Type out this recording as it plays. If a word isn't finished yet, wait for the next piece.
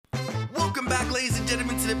back, ladies and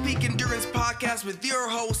gentlemen, to the Peak Endurance Podcast with your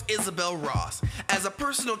host, Isabel Ross. As a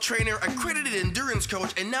personal trainer, accredited endurance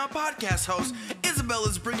coach, and now podcast host, Isabel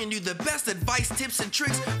is bringing you the best advice, tips, and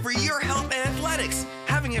tricks for your health and athletics.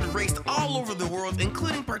 Having had raced all over the world,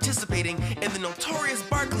 including participating in the notorious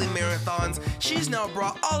Barkley Marathons, she's now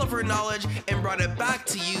brought all of her knowledge and brought it back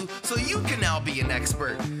to you so you can now be an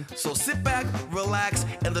expert. So sit back, relax,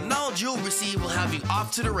 and the knowledge you'll receive will have you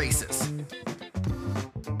off to the races.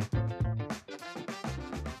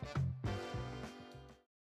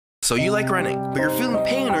 So you like running, but you're feeling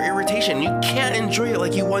pain or irritation. You can't enjoy it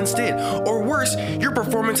like you once did. Or worse, your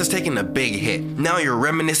performance has taken a big hit. Now you're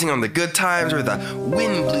reminiscing on the good times where the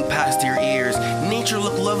wind blew past your ears, nature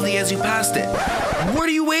looked lovely as you passed it. What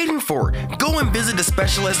are you waiting for? Go and visit a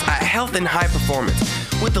specialist at Health and High Performance.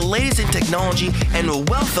 With the latest in technology and a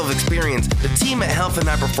wealth of experience, the team at Health and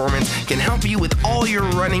High Performance can help you with all your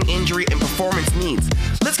running, injury, and performance needs.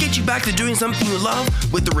 Let's get you back to doing something you love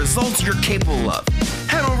with the results you're capable of.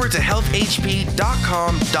 Head over to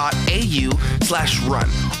healthhp.com.au/run,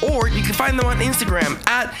 or you can find them on Instagram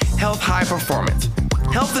at Health High Performance.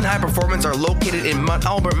 Health and High Performance are located in Mount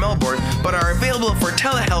Albert, Melbourne, but are available for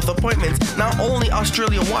telehealth appointments not only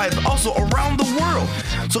Australia-wide, but also around the world.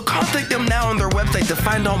 So contact them now on their website to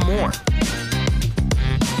find out more.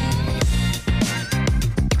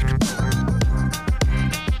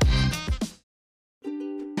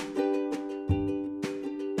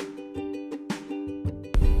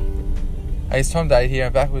 Hey, it's Tom Dade here.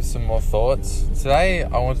 I'm back with some more thoughts. Today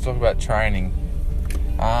I want to talk about training.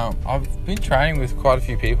 I've been training with quite a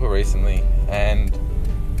few people recently, and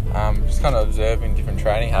just kind of observing different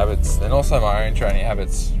training habits and also my own training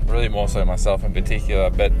habits, really more so myself in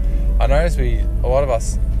particular. But I noticed a lot of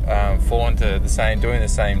us fall into doing the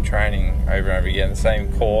same training over and over again, the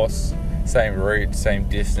same course, same route, same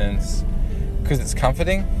distance, because it's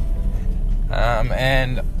comforting.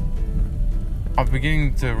 And I'm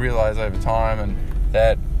beginning to realize over time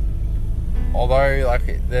that although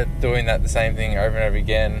they're doing the same thing over and over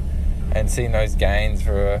again and seeing those gains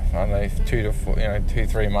for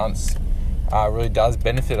 2-3 months really does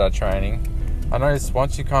benefit our training. I notice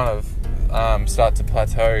once you kind of start to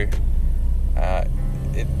plateau,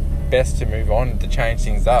 it's best to move on to change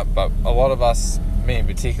things up. But a lot of us, me in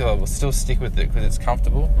particular, will still stick with it because it's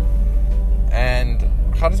comfortable. And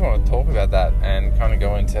I just want to talk about that and kind of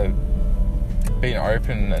go into being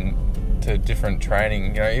open and to different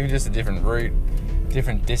training, even just a different route,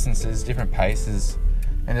 different distances, different paces,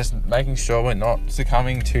 and just making sure we're not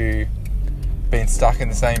succumbing to being stuck in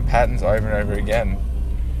the same patterns over and over again.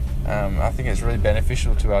 I think it's really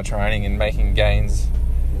beneficial to our training and making gains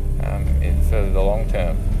for the long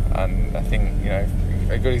term. And I think,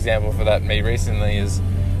 a good example for that, me recently, is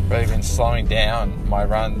really been slowing down my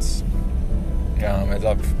runs as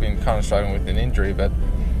I've been kind of struggling with an injury, but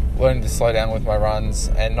learning to slow down with my runs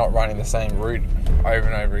and not running the same route over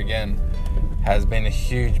and over again has been a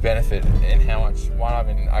huge benefit in how much, one, I've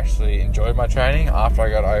actually enjoyed my training after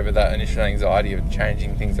I got over that initial anxiety of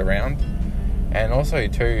changing things around, and also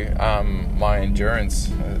two, my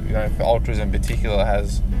endurance, for ultras in particular,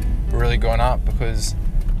 has really gone up because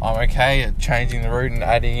I'm okay at changing the route and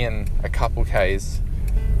adding in a couple Ks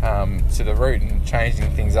to the route and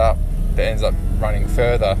changing things up that ends up running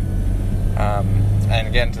further. And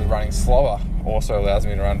again, to running slower also allows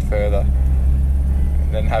me to run further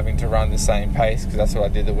than having to run the same pace, because that's what I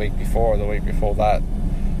did the week before or the week before that.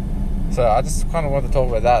 So I just kind of want to talk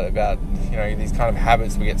about these kind of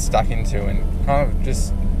habits we get stuck into, and kind of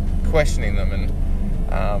just questioning them and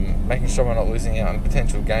making sure we're not losing out on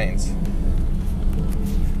potential gains.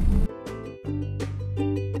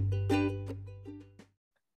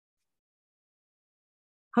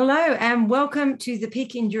 Hello and welcome to the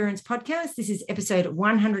Peak Endurance Podcast. This is episode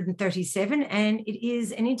 137, and it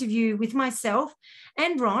is an interview with myself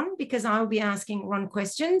and Ron, because I will be asking Ron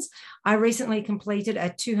questions. I recently completed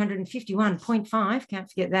a 251.5, can't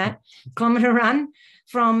forget that, kilometre run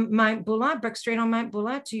from Mount Buller, Burke Street on Mount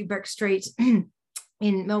Buller, to Burke Street in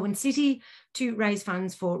Melbourne City to raise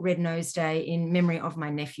funds for Red Nose Day in memory of my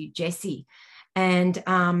nephew, Jesse. And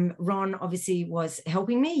Ron obviously was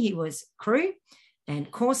helping me. He was crew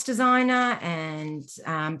and course designer and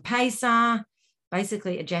pacer,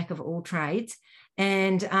 basically a jack of all trades.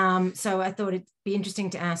 And so I thought it'd be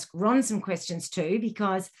interesting to ask Ron some questions too,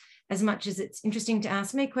 because as much as it's interesting to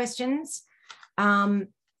ask me questions,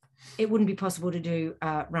 it wouldn't be possible to do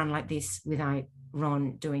a run like this without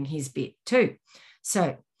Ron doing his bit too.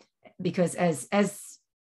 So, because as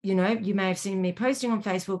you may have seen me posting on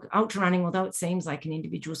Facebook, ultra running, although it seems like an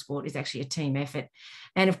individual sport, is actually a team effort.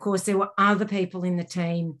 And of course, there were other people in the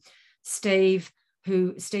team, Steve,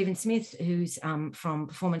 Stephen Smith, who's from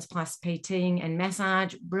Performance Plus PTing and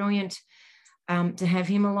Massage, brilliant to have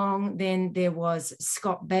him along. Then there was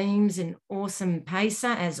Scott Beams, an awesome pacer,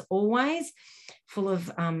 as always, full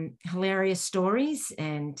of hilarious stories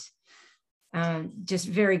and just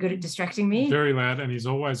very good at distracting me. Very loud, and he's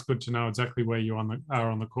always good to know exactly where you are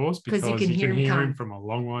on the course because you can hear him from a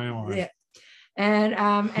long way away. Yeah.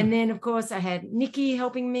 And then, of course, I had Nikki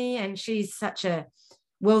helping me, and she's such a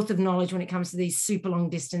wealth of knowledge when it comes to these super long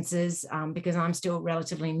distances because I'm still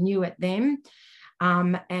relatively new at them.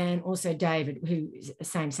 And also David, who is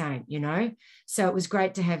same, you know. So it was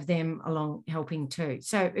great to have them along helping too.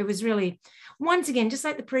 So it was really, once again, just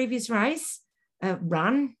like the previous race,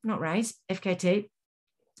 FKT,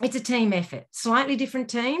 it's a team effort, slightly different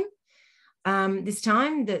team. This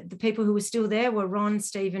time, the people who were still there were Ron,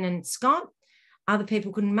 Stephen and Scott. Other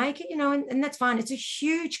people couldn't make it, you know, and that's fine. It's a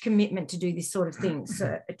huge commitment to do this sort of thing,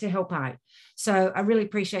 so, to help out. So I really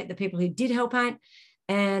appreciate the people who did help out.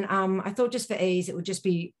 And I thought just for ease, it would just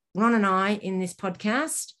be Ron and I in this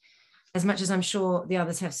podcast, as much as I'm sure the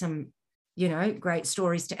others have some, you know, great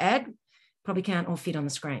stories to add. Probably can't all fit on the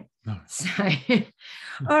screen. No. So,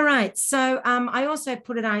 all right. So I also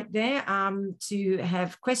put it out there to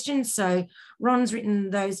have questions. So Ron's written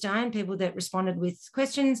those down, people that responded with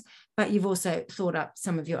questions, but you've also thought up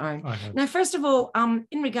some of your own. Now, first of all,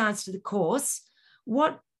 in regards to the course,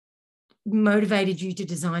 what motivated you to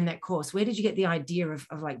design that course? Where did you get the idea of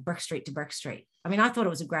like Breck Street to Breck Street? I mean, I thought it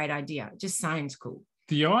was a great idea. It just sounds cool.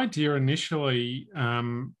 The idea initially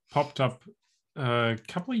popped up a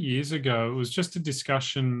couple of years ago. It was just a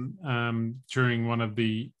discussion during one of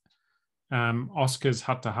the Oscars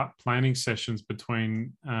hut-to-hut planning sessions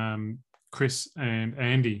between Chris and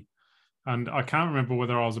Andy. And I can't remember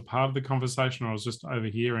whether I was a part of the conversation or I was just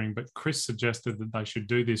overhearing, but Chris suggested that they should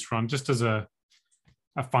do this run just as a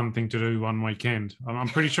fun thing to do one weekend. I'm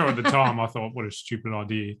pretty sure at the time I thought, what a stupid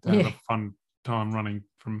idea to have a fun time running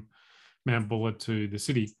from Mount Buller to the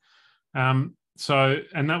city. So,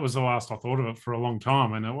 and that was the last I thought of it for a long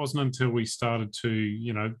time. And it wasn't until we started to,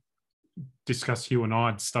 you know, discuss, you and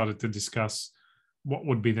I started to discuss what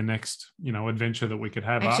would be the next, you know, adventure that we could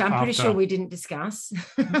have. Actually, I'm pretty sure we didn't discuss.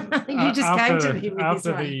 You just came to me with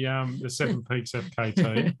after this the Seven Peaks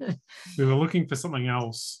FKT. We were looking for something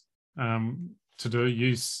else to do.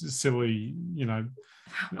 You silly, you know.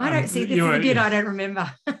 I don't see this is a bit I don't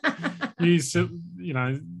remember. You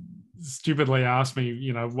know, stupidly asked me,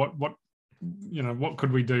 you know, what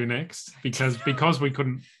could we do next? Because we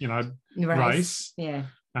couldn't, you know, race. Yeah.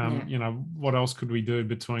 You know, what else could we do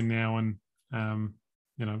between now and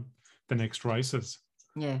you know, the next races?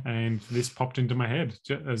 Yeah. And this popped into my head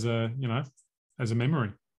as a, you know, as a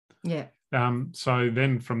memory. Yeah. So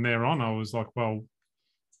then from there on, I was like, well,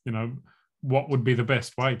 you know, what would be the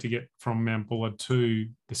best way to get from Mount Buller to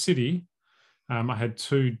the city? I had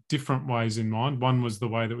two different ways in mind. One was the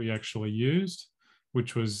way that we actually used,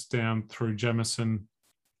 which was down through Jamison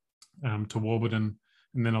to Warburton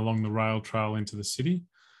and then along the rail trail into the city.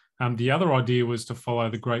 The other idea was to follow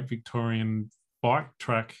the Great Victorian Bike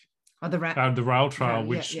Track, the rail trail,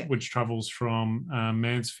 which travels from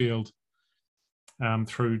Mansfield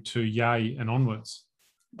through to Yea and onwards.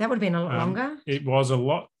 That would have been a lot longer. It was a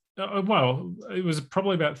lot. Well, it was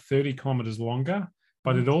probably about 30 kilometres longer,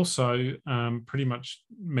 but it also pretty much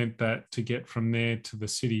meant that to get from there to the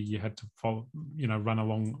city, you had to follow, you know, run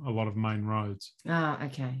along a lot of main roads.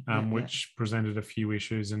 Okay. Which presented a few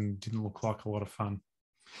issues and didn't look like a lot of fun.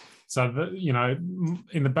 So, you know,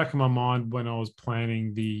 in the back of my mind when I was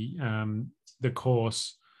planning the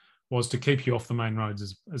course was to keep you off the main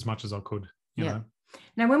roads as much as I could, you know.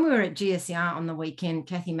 Now, when we were at GSR on the weekend,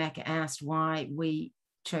 Kathy Mack asked why we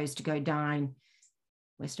chose to go down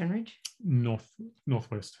Western Ridge?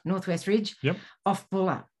 Northwest Ridge? Yep. Off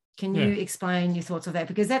Buller. Can you explain your thoughts of that?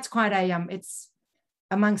 Because that's quite a, it's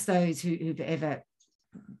amongst those who've ever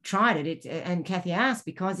tried it. And Kathy asked,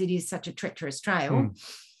 because it is such a treacherous trail,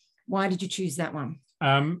 why did you choose that one?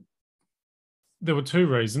 There were two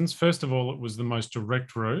reasons. First of all, it was the most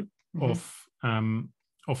direct route off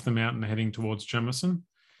the mountain heading towards Jamison.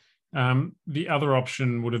 The other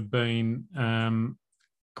option would have been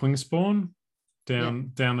Klingsborn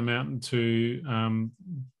down the mountain to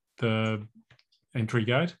the entry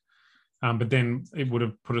gate. But then it would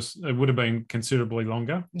have been considerably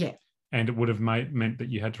longer. Yeah. And it would have meant that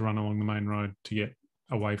you had to run along the main road to get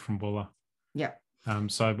away from Buller. Yeah.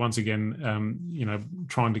 So once again, you know,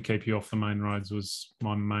 trying to keep you off the main roads was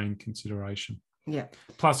my main consideration. Yeah.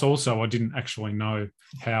 Plus also I didn't actually know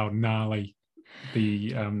how gnarly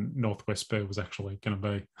the Northwest Spur was actually going to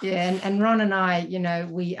be. Yeah, and Ron and I, you know,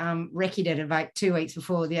 we recce'd it about 2 weeks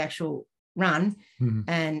before the actual run, Mhm.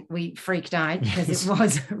 and we freaked out because it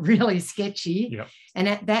was really sketchy. Yep. And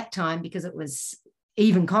at that time, because it was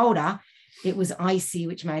even colder, it was icy,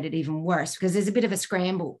 which made it even worse because there's a bit of a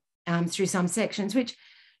scramble through some sections, which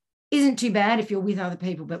isn't too bad if you're with other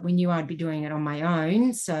people, but we knew I'd be doing it on my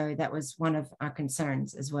own. So that was one of our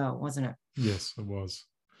concerns as well, wasn't it? Yes, it was.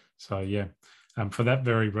 So, yeah, for that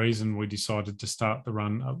very reason, we decided to start the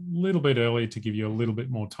run a little bit early to give you a little bit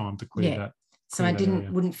more time to clear that. So I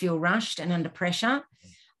wouldn't feel rushed and under pressure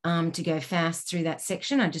to go fast through that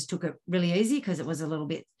section. I just took it really easy because it was a little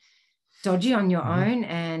bit dodgy on your own.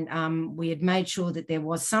 And we had made sure that there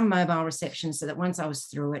was some mobile reception so that once I was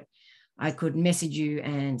through it, I could message you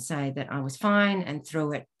and say that I was fine and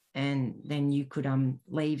through it. And then you could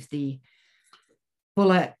leave the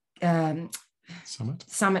Buller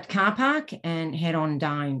Summit car park and head on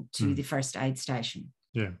down to the first aid station.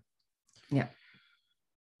 Yeah.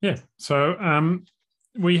 So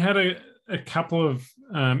we had a couple of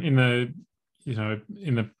in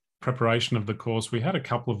the preparation of the course, we had a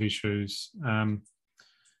couple of issues.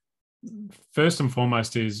 First and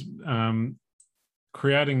foremost is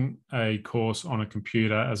creating a course on a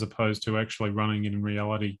computer as opposed to actually running it in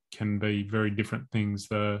reality can be very different things.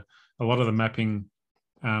 A lot of the mapping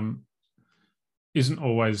isn't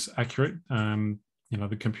always accurate.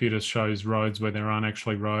 The computer shows roads where there aren't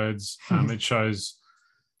actually roads. It shows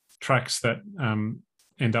tracks that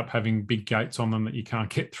end up having big gates on them that you can't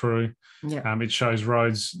get through. Yeah. It shows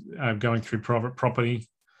roads going through private property.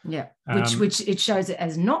 Yeah, which it shows it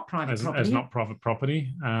as not private property. As not private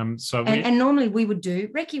property. And normally we would do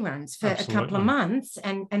recce runs for Absolutely. a couple of months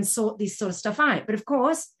and sort this sort of stuff out. But of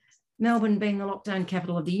course, Melbourne being the lockdown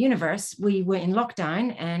capital of the universe, we were in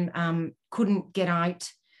lockdown and couldn't get out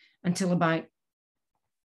until about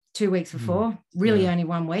 2 weeks before, only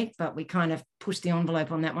 1 week, but we kind of pushed the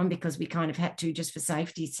envelope on that one because we kind of had to just for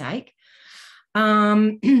safety's sake.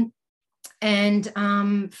 And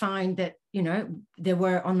find that, there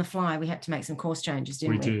were on the fly, we had to make some course changes,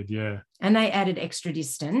 didn't we? We did, yeah. And they added extra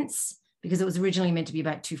distance because it was originally meant to be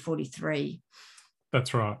about 243.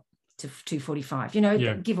 That's right. To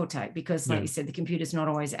 245, give or take, because like you said, the computer's not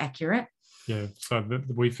always accurate. Yeah, so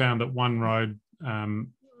we found that one road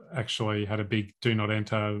actually had a big do not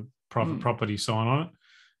enter private property sign on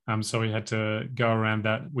it. So we had to go around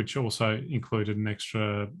that, which also included an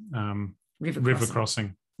extra river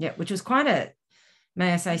crossing. Yeah, which was quite a,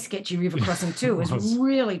 may I say, sketchy river crossing too. It was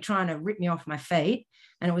really trying to rip me off my feet.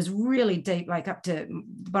 And it was really deep, like up to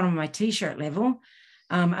the bottom of my T-shirt level.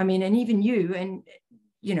 And even you, and,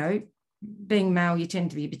 being male, you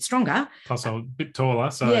tend to be a bit stronger. Plus I was a bit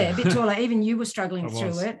taller. So yeah, a bit taller. Even you were struggling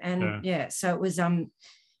through it. And so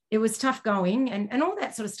it was tough going. And all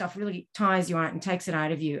that sort of stuff really tires you out and takes it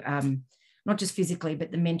out of you, not just physically,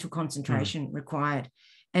 but the mental concentration required.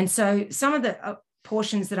 And so some of the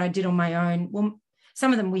portions that I did on my own, well,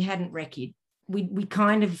 some of them we hadn't recce'd. We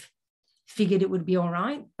kind of figured it would be all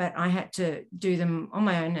right, but I had to do them on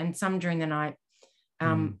my own and some during the night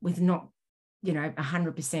with not,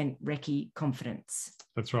 100% recce confidence.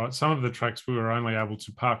 That's right. Some of the tracks we were only able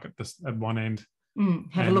to park at one end.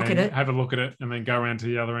 Have a look at it. Have a look at it and then go around to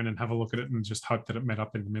the other end and have a look at it and just hope that it met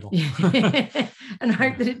up in the middle. And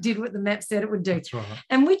hope that it did what the map said it would do. That's right.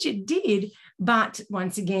 And which it did, but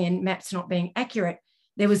once again, maps not being accurate,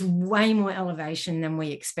 there was way more elevation than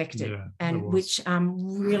we expected, and which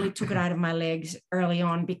really took it out of my legs early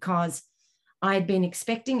on because I had been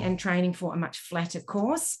expecting and training for a much flatter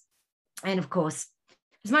course. And of course,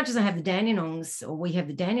 as much as I have the Dandenongs, or we have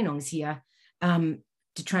the Dandenongs here,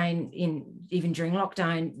 to train in even during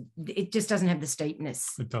lockdown, it just doesn't have the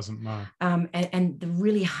steepness. It doesn't, no. And the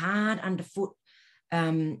really hard underfoot,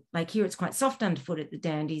 like here it's quite soft underfoot at the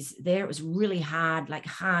Dandies. There it was really hard, like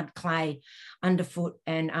hard clay underfoot,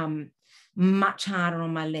 and much harder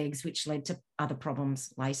on my legs, which led to other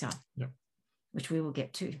problems later, which we will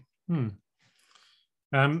get to.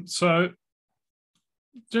 So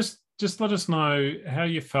just let us know how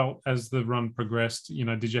you felt as the run progressed.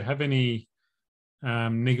 Did you have any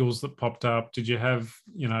niggles that popped up? Did you have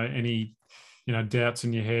any doubts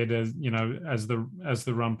in your head as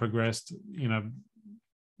the run progressed?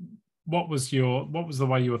 What was the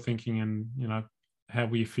way you were thinking, and how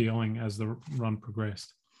were you feeling as the run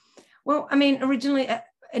progressed? Well,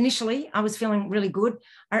 initially I was feeling really good.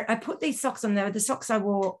 I put these socks on there, the socks I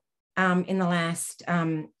wore in the last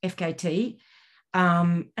FKT,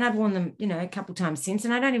 and I've worn them a couple of times since,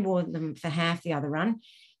 and I'd only worn them for half the other run.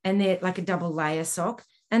 And they're like a double layer sock,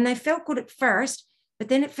 and they felt good at first, but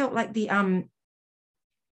then it felt like the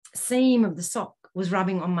seam of the sock was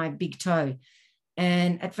rubbing on my big toe.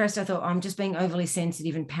 And at first I thought, I'm just being overly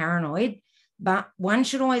sensitive and paranoid, but one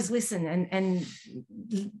should always listen. And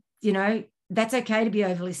you know, that's okay to be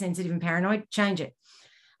overly sensitive and paranoid. Change it.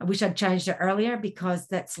 I wish I'd changed it earlier, because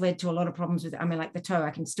that's led to a lot of problems with, I mean, like the toe, I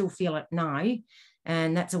can still feel it now.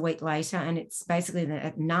 And that's a week later. And it's basically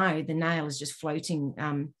the nail is just floating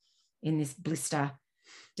in this blister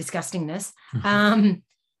disgustingness.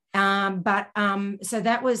 So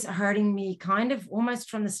that was hurting me kind of almost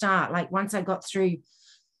from the start. Like once I got through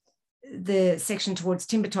the section towards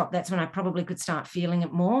Timbertop, that's when I probably could start feeling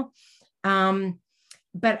it more.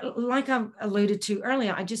 But like I alluded to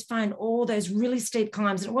earlier, I just find all those really steep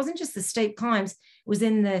climbs, and it wasn't just the steep climbs, it was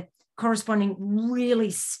in the corresponding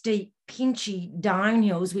really steep, pinchy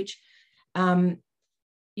downhills, which,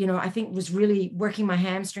 you know, I think was really working my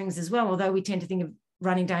hamstrings as well, although we tend to think of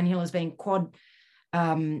running downhill as being quad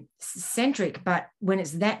centric, but when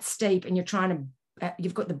it's that steep and you're trying to,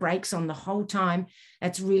 you've got the brakes on the whole time,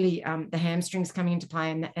 that's really the hamstrings coming into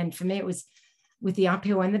play. And for me, it was with the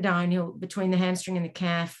uphill and the downhill, between the hamstring and the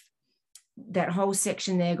calf, that whole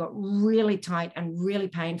section there got really tight and really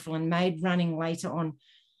painful, and made running later on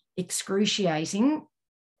excruciating,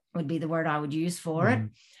 would be the word I would use for it,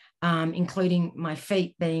 including my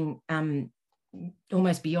feet being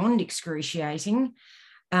almost beyond excruciating.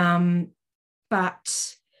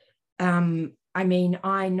 But I mean,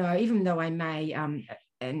 I know, even though I may,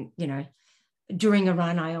 and, you know, during a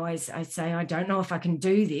run, I say, I don't know if I can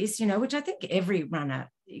do this, you know, which I think every runner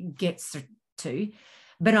gets to.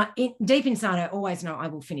 But deep inside, I always know I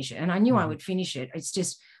will finish it. And I knew I would finish it. It's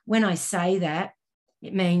just when I say that,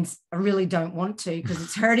 it means I really don't want to, because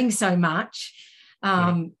it's hurting so much,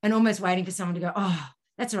 and almost waiting for someone to go, oh,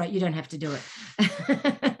 that's all right, you don't have to do it.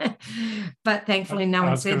 But thankfully, no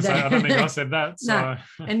one said that. I don't think I said that. So.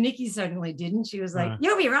 No. And Nikki certainly didn't. She was like,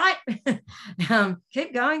 you'll be right.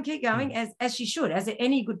 Keep going, as she should, as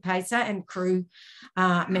any good pacer and crew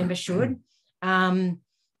member should.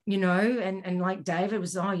 You know, and like David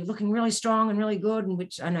was, oh, you're looking really strong and really good, and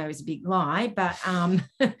which I know is a big lie, but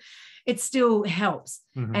it still helps.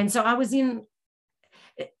 And so I was in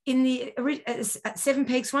the Seven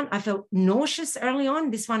Peaks one, I felt nauseous early on.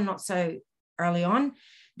 This one, not so early on.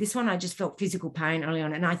 This one, I just felt physical pain early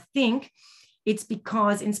on. And I think it's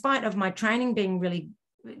because, in spite of my training being really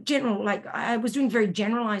general, like I was doing very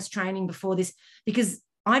generalized training before this, because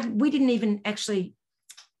we didn't even actually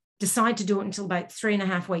decide to do it until about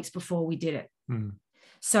 3.5 weeks before we did it.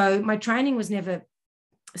 So my training was never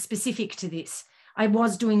specific to this. I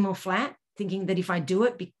was doing more flat, thinking that if I do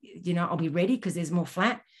it, you know, I'll be ready because there's more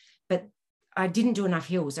flat. But I didn't do enough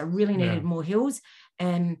hills. I really needed more hills.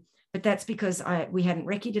 But that's because we hadn't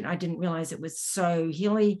recce'd it. I didn't realize it was so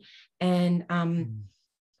hilly. And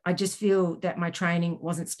I just feel that my training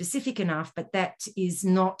wasn't specific enough, but that is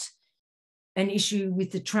not an issue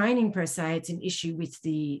with the training per se. It's an issue with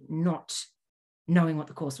the not knowing what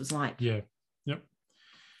the course was like. Yeah. Yep.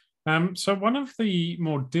 So one of the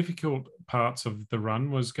more difficult parts of the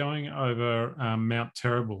run was going over Mount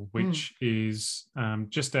Terrible, which is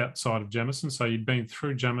just outside of Jamison. So you'd been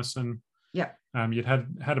through Jamison. Yep. You'd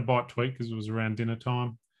had a bite to eat because it was around dinner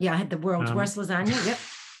time. Yeah, I had the world's worst lasagna. Yep.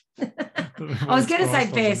 I was going to say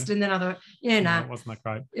best, and then I thought, no, it wasn't that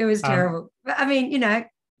great. It was terrible. But I mean, you know,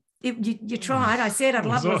 you tried. I said I'd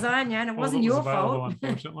love lasagna, and it wasn't your fault.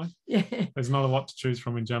 Unfortunately, yeah. There's not a lot to choose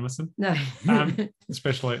from in Jamison. No,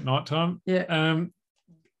 especially at night time. Yeah.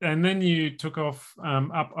 And then you took off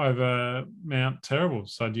up over Mount Terrible.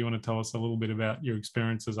 So do you want to tell us a little bit about your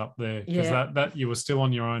experiences up there? Because that you were still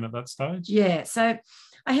on your own at that stage. Yeah. So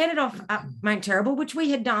I headed off up Mount Terrible, which we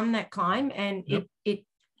had done that climb, and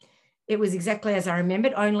it was exactly as I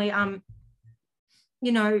remembered. Only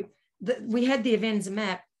you know, we had the Avenza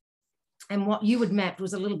map, and what you had mapped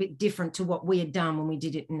was a little bit different to what we had done when we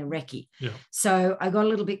did it in the recce. Yeah. So I got a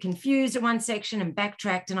little bit confused at one section and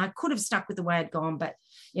backtracked, and I could have stuck with the way I'd gone, but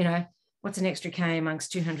you know, what's an extra K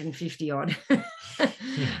amongst 250 odd? So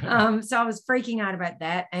I was freaking out about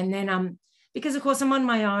that. And then because of course I'm on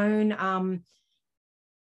my own,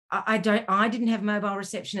 I didn't have mobile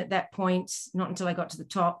reception at that point, not until I got to the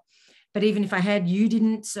top. But even if I had, you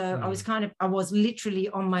didn't. So I was literally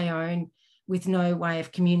on my own with no way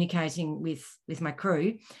of communicating with my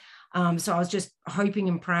crew. So I was just hoping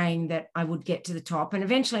and praying that I would get to the top. And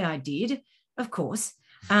eventually I did, of course.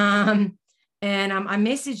 And I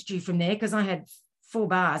messaged you from there because I had 4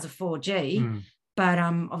 bars of 4G. But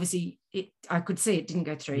obviously I could see it didn't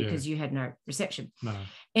go through because you had no reception. No.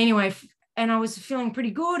 Anyway, and I was feeling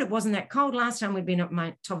pretty good. It wasn't that cold. Last time we'd been at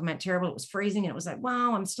my top of Mount Terrible, it was freezing. And it was like,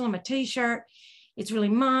 wow, I'm still in my T-shirt. It's really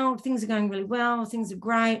mild. Things are going really well. Things are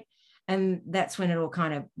great. And that's when it all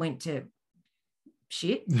kind of went to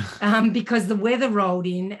shit because the weather rolled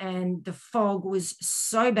in and the fog was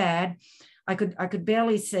so bad. I could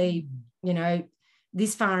barely see, you know,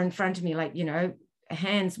 this far in front of me, like, you know,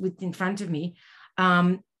 hands width in front of me.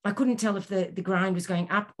 I couldn't tell if the grind was going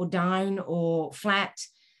up or down or flat.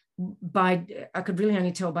 I could really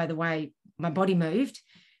only tell by the way my body moved,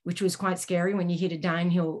 which was quite scary when you hit a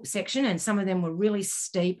downhill section. And some of them were really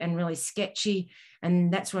steep and really sketchy.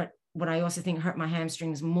 And that's what I also think hurt my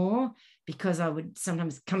hamstrings more, because I would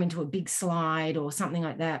sometimes come into a big slide or something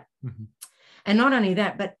like that. Mm-hmm. And not only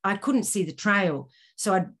that, but I couldn't see the trail.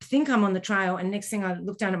 So I'd think I'm on the trail, and next thing I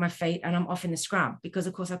look down at my feet and I'm off in the scrub, because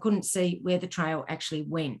of course I couldn't see where the trail actually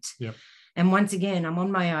went. Yep. And once again, I'm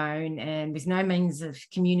on my own and with no means of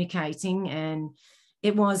communicating, and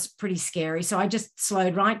it was pretty scary. So I just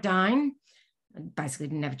slowed right down. I basically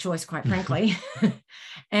didn't have a choice, quite frankly,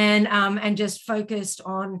 and just focused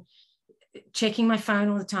on checking my phone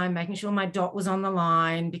all the time, making sure my dot was on the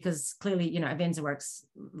line, because clearly, you know, Avenza works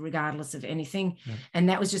regardless of anything. Yeah. And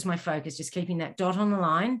that was just my focus, just keeping that dot on the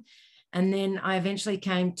line. And then I eventually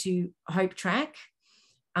came to Hope Track,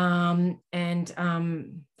 and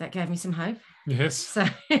that gave me some hope. Yes.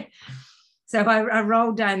 So I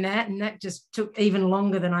rolled down that, and that just took even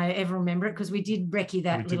longer than I ever remember it, because we did recce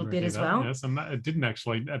that little bit as well. Yes, and it didn't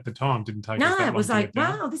actually at the time didn't take. No, us that it was long to like, get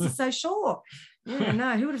down. wow, this is so short. Yeah,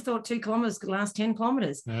 no, who would have thought 2 kilometers could last 10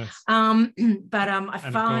 kilometers? Yes. But I and found,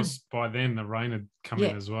 of course, by then the rain had come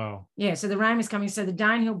in as well. Yeah, so the rain was coming, so the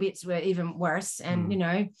downhill bits were even worse, and you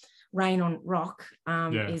know, rain on rock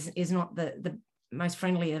is not the most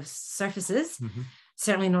friendly of surfaces. Mm-hmm.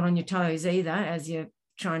 Certainly not on your toes either, as you're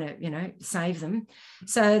trying to, you know, save them.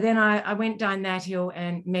 So then I went down that hill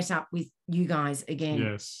and met up with you guys again.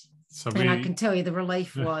 Yes. So I can tell you the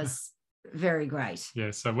relief was very great.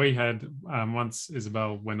 Yeah. So we had once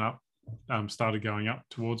Isabel went up, started going up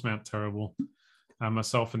towards Mount Terrible.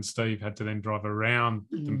 Myself and Steve had to then drive around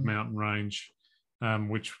the mountain range,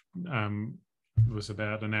 which was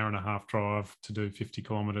about an hour and a half drive to do 50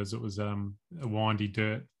 kilometers. It was a windy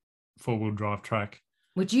dirt 4-wheel drive track.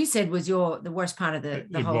 Which you said was the worst part of the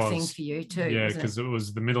whole thing for you too. Yeah, because it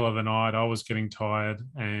was the middle of the night. I was getting tired,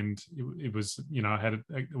 and it was, you know, I had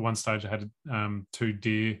at one stage I had 2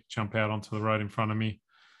 deer jump out onto the road in front of me.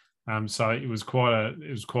 So it was quite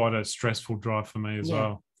a stressful drive for me as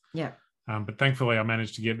well. Yeah. But thankfully I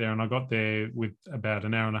managed to get there, and I got there with about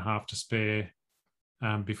an hour and a half to spare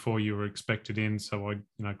before you were expected in. So I, you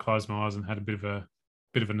know, closed my eyes and had a bit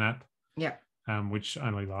of a nap. Yeah. Which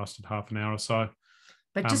only lasted half an hour or so.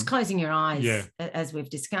 But just closing your eyes, as we've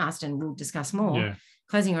discussed, and we'll discuss more,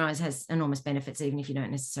 closing your eyes has enormous benefits, even if you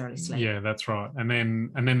don't necessarily sleep. Yeah, that's right. And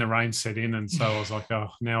then the rain set in, and so I was like, oh,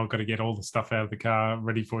 now I've got to get all the stuff out of the car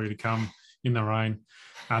ready for you to come in the rain.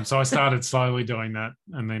 So I started slowly doing that,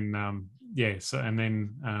 and then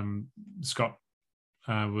Scott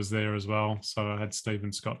was there as well. So I had Steve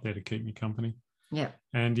and Scott there to keep me company. Yeah.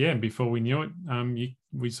 And before we knew it,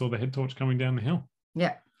 we saw the head torch coming down the hill.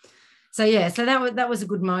 Yeah. So that was a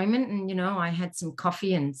good moment, and you know, I had some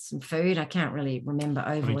coffee and some food. I can't really remember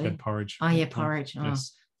overly. I think you had porridge. Oh yeah, porridge.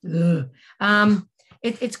 Yes.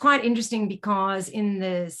 It's quite interesting, because in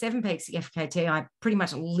the 7 Peaks FKT, I pretty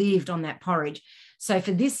much lived on that porridge. So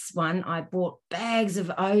for this one, I bought bags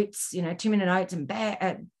of oats, you know, 2-minute oats, and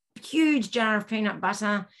a huge jar of peanut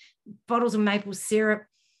butter, bottles of maple syrup,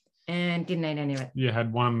 and didn't eat any of it. You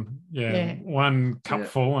had one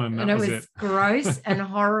cupful, and that was it. Gross and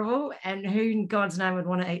horrible, and who in God's name would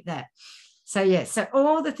want to eat that? So so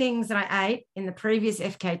all the things that I ate in the previous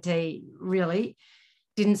FKT really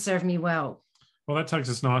didn't serve me well. Well, that takes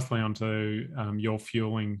us nicely onto your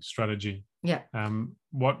fueling strategy. Yeah.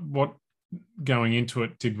 What going into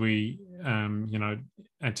it did we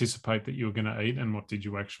anticipate that you were going to eat, and what did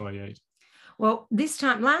you actually eat? Well,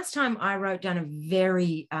 last time I wrote down a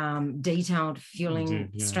very detailed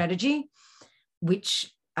fueling strategy,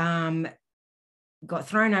 which got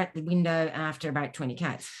thrown out the window after about 20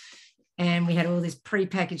 Ks. And we had all this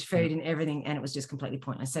pre-packaged food and everything, and it was just completely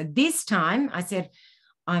pointless. So this time I said,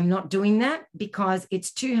 I'm not doing that, because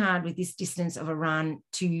it's too hard with this distance of a run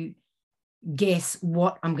to guess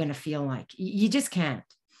what I'm going to feel like. You just can't.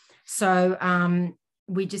 So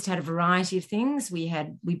we just had a variety of things. We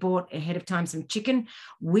bought ahead of time some chicken,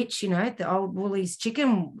 which, you know, the old Woolies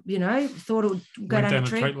chicken, you know, thought it would go down the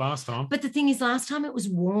treat last time. But the thing is, last time it was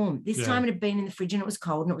warm. This time it had been in the fridge and it was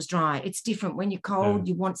cold and it was dry. It's different. When you're cold,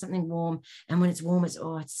 you want something warm. And when it's warm, it's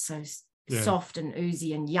so soft and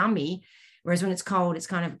oozy and yummy. Whereas when it's cold, it's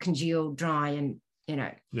kind of congealed, dry and, you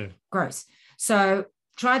know, gross. So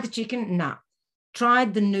tried the chicken, no.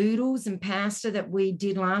 Tried the noodles and pasta that we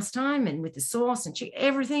did last time, and with the sauce and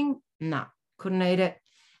everything, no, couldn't eat it.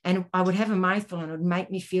 And I would have a mouthful and it would make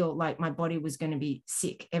me feel like my body was going to be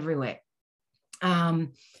sick everywhere.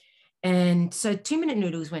 And so 2-minute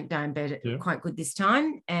noodles went down quite good this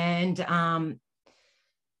time. And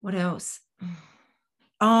what else?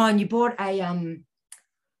 Oh, and you bought a and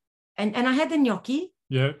I had the gnocchi.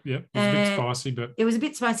 Yeah. It was a bit spicy, but it was a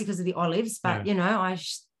bit spicy because of the olives. But I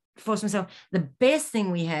forced myself. The best thing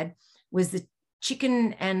we had was the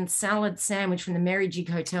chicken and salad sandwich from the Mary Jig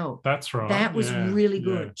Hotel. That's right. That was really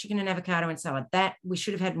good. Yeah. Chicken and avocado and salad. That we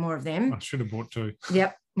should have had more of them. I should have bought 2.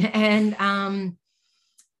 Yep. And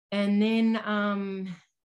then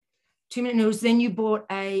 2-minute noodles. Then you bought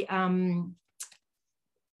a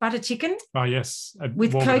butter chicken. Oh yes,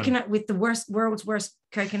 with coconut, with the world's worst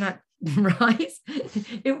coconut rice.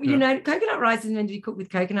 Coconut rice is meant to be cooked with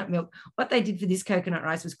coconut milk. What they did for this coconut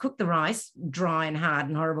rice was cook the rice dry and hard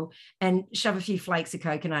and horrible, and shove a few flakes of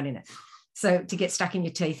coconut in it, so to get stuck in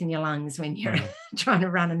your teeth and your lungs when you're trying to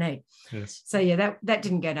run and eat. Yes. So that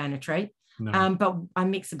didn't go down a treat. No. But I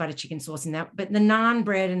mixed the butter chicken sauce in that. But the naan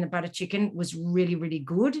bread and the butter chicken was really, really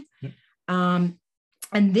good. Yep.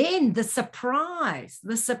 And then the big surprise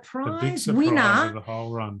winner of the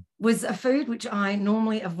whole run was a food which I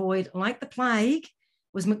normally avoid like the plague,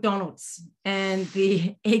 was McDonald's and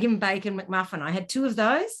the egg and bacon McMuffin. I had 2 of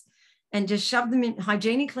those and just shoved them in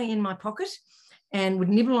hygienically in my pocket and would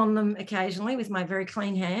nibble on them occasionally with my very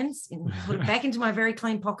clean hands and put it back into my very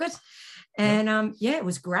clean pocket. And it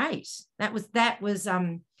was great. That was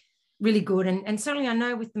really good. And certainly I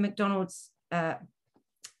know with the McDonald's,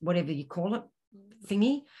 whatever you call it,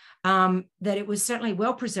 thingy, that it was certainly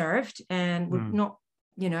well preserved and would not,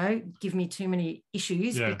 give me too many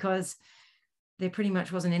issues because there pretty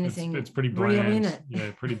much wasn't anything it's pretty bland. Real in it.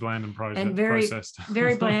 Yeah, pretty bland and processed.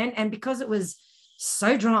 Very bland. And because it was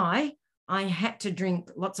so dry, I had to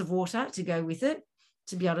drink lots of water to go with it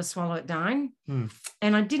to be able to swallow it down.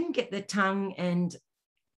 And I didn't get the tongue and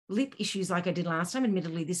lip issues like I did last time.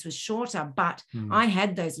 Admittedly, this was shorter, but I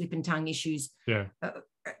had those lip and tongue issues,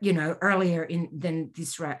 earlier than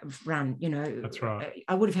this run. That's right.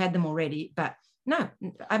 I would have had them already, but no.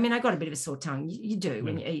 I mean, I got a bit of a sore tongue. You do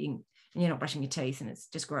when you're eating and you're not brushing your teeth, and it's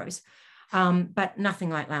just gross. But nothing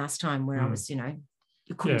like last time where I was, you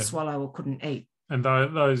couldn't swallow or couldn't eat. And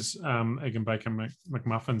those egg and bacon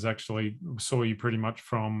McMuffins actually saw you pretty much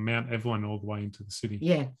from Mount Evelyn all the way into the city.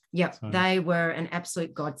 Yeah. So. They were an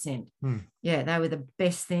absolute godsend. Yeah, they were the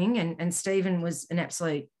best thing. And Stephen was an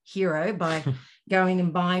absolute hero by going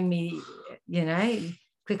and buying me,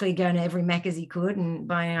 quickly going to every Macca's he could and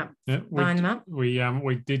buying them up. We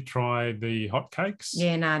did try the hotcakes.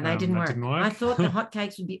 Yeah, no, they didn't work. I thought the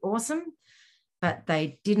hotcakes would be awesome, but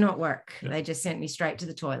they did not work. Yeah. They just sent me straight to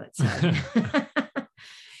the toilet.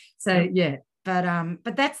 So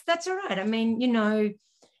but that's all right. I mean,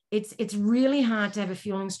 it's really hard to have a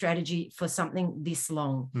fueling strategy for something this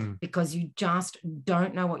long because you just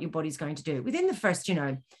don't know what your body's going to do. Within the first,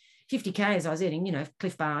 50 Ks, I was eating,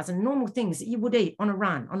 Cliff Bars and normal things that you would eat on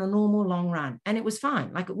a normal long run. And it was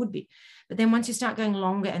fine, like it would be. But then once you start going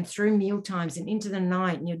longer and through meal times and into the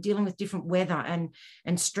night and you're dealing with different weather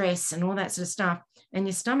and stress and all that sort of stuff, and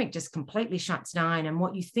your stomach just completely shuts down, and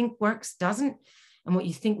what you think works doesn't, and what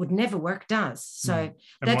you think would never work does. So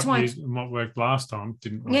that's why what worked last time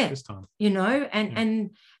didn't work this time.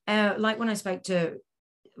 And like when I spoke to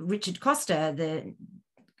Richard Costa, the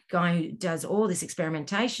guy who does all this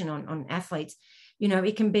experimentation on athletes,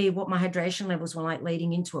 it can be what my hydration levels were like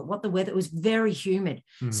leading into it, what the weather, it was very humid.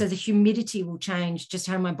 So the humidity will change just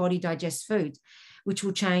how my body digests food, which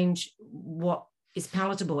will change what is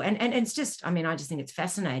palatable. And it's just, I just think it's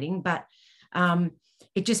fascinating, but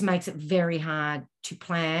it just makes it very hard to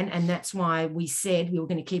plan. And that's why we said we were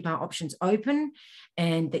going to keep our options open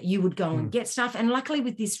and that you would go and get stuff. And luckily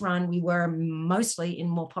with this run, we were mostly in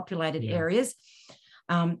more populated areas.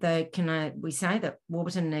 Though we say that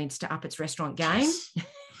Warburton needs to up its restaurant game.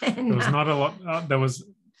 And, there was not a lot. There was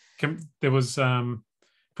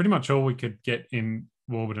pretty much all we could get in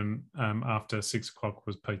Warburton after 6 o'clock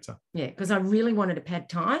was pizza. Yeah, because I really wanted a pad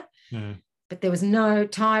thai. Yeah. But there was no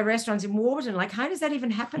Thai restaurants in Warburton. Like, how does that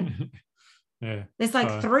even happen? Yeah. There's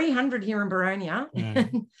like 300 here in Boronia. Yeah.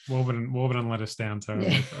 Warburton let us down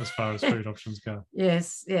terribly as far as food options go.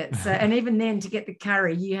 Yes, yeah. So, and even then, to get the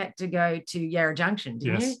curry, you had to go to Yarra Junction,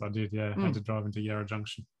 didn't you? Yes, I did, yeah. I had to drive into Yarra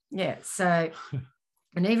Junction. Yeah, so,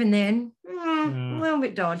 and even then, a little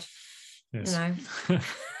bit dodge, yes.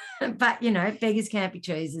 But, beggars can't be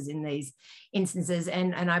choosers in these instances.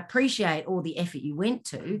 And I appreciate all the effort you went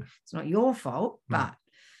to. It's not your fault, but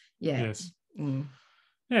yeah. Yes.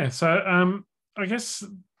 Yeah, so I guess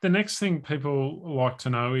the next thing people like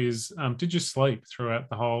to know is, did you sleep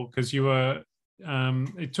throughout the whole, because you were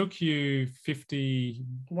it took you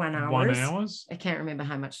 51 hours. I can't remember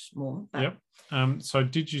how much more. But... Yep. So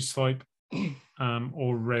did you sleep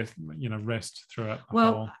or rest throughout the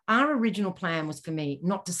Well, whole? Our original plan was for me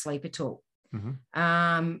not to sleep at all.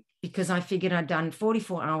 Because I figured I'd done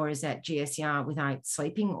 44 hours at GSER without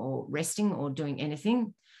sleeping or resting or doing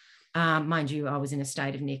anything. Mind you, I was in a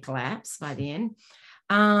state of near collapse by the end.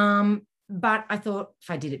 But I thought if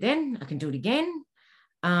I did it then, I can do it again.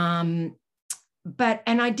 And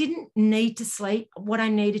I didn't need to sleep. What I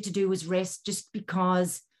needed to do was rest just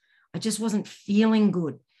because I just wasn't feeling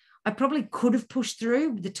good. I probably could have pushed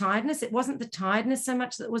through the tiredness. It wasn't the tiredness so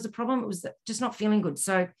much that was a problem. It was just not feeling good.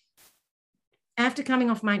 So after coming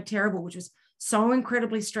off Mount Terrible, which was so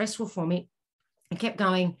incredibly stressful for me, I kept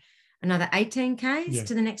going another 18 Ks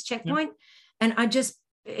to the next checkpoint. And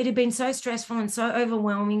it had been so stressful and so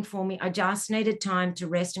overwhelming for me. I just needed time to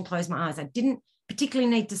rest and close my eyes. I didn't particularly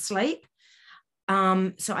need to sleep.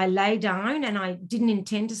 So I lay down and I didn't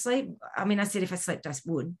intend to sleep. I mean, I said if I slept, I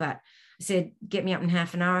would, but I said, get me up in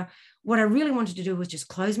half an hour. What I really wanted to do was just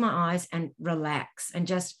close my eyes and relax and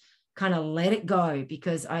just kind of let it go,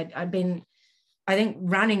 because I'd been, I think,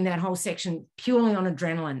 running that whole section purely on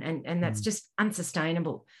adrenaline, and that's just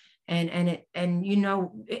unsustainable. And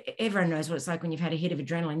everyone knows what it's like when you've had a hit of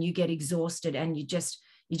adrenaline. You get exhausted and you just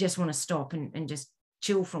want to stop and just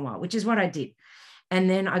chill for a while, which is what I did. And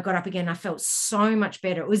then I got up again. I felt so much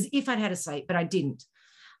better. It was if I'd had a sleep, but I didn't.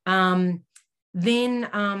 Then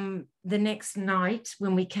the next night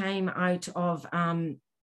when we came out of, when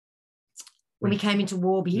we came into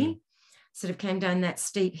Warby, sort of came down that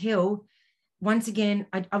steep hill, once again,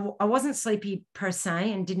 I wasn't sleepy per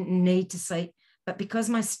se and didn't need to sleep, but because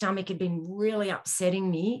my stomach had been really upsetting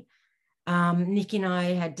me, Nikki and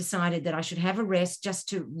I had decided that I should have a rest just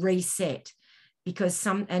to reset, because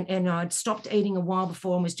and I'd stopped eating a while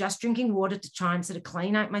before and was just drinking water to try and sort of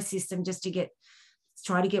clean out my system, just to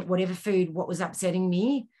try to get whatever food, what was upsetting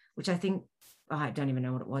me, which I think, I don't even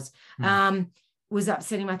know what it was, was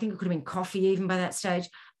upsetting me. I think it could have been coffee even by that stage.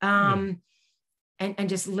 And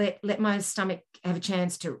just let my stomach have a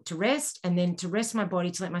chance to rest, and then to rest my body,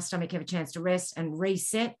 to let my stomach have a chance to rest and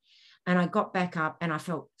reset. And I got back up and I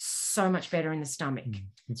felt so much better in the stomach.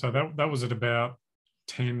 And so that was at about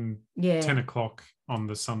 10 o'clock on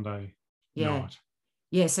the Sunday night.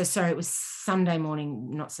 Yeah, so sorry, it was Sunday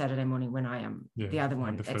morning, not Saturday morning, when I the other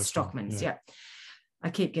one at Stockman's. Yeah. I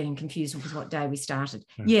keep getting confused with what day we started.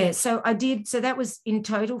 So I did. So that was in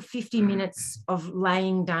total 50 minutes of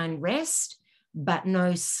laying down rest, but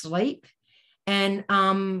no sleep. And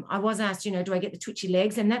I was asked, do I get the twitchy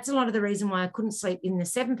legs? And that's a lot of the reason why I couldn't sleep in the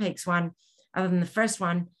Seven Peaks one, other than the first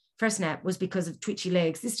nap, was because of twitchy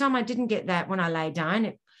legs. This time I didn't get that when I lay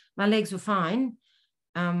down. My legs were fine,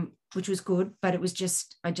 which was good, but it was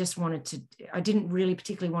just, I didn't really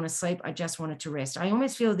particularly want to sleep. I just wanted to rest. I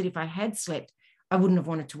almost feel that if I had slept, I wouldn't have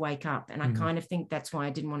wanted to wake up. And I kind of think that's why I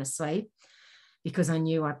didn't want to sleep, because I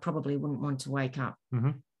knew I probably wouldn't want to wake up.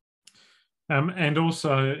 And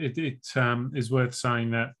also it is worth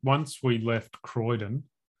saying that once we left Croydon,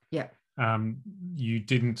 you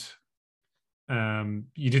didn't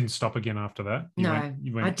stop again after that.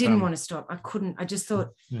 You went, I didn't want to stop. I couldn't. I just thought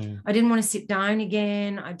I didn't want to sit down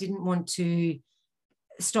again. I didn't want to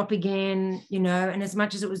stop again, and as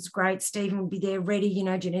much as it was great, Stephen would be there ready, do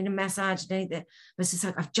you need a massage? Do you need that? But it's just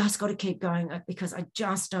like, I've just got to keep going because I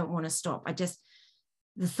just don't want to stop.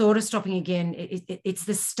 The thought of stopping again, it's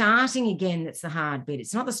the starting again that's the hard bit.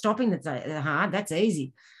 It's not the stopping that's the hard. That's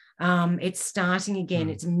easy. It's starting again.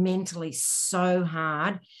 It's mentally so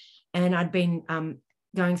hard. And I'd been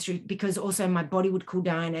going through, because also my body would cool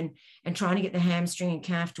down, and trying to get the hamstring and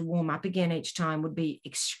calf to warm up again each time would be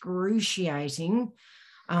excruciating,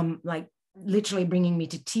 like literally bringing me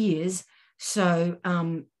to tears. So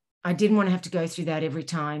I didn't want to have to go through that every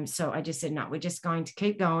time. So I just said, no, we're just going to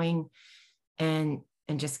keep going and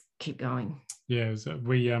just keep going. Yeah, so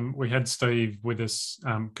we had Steve with us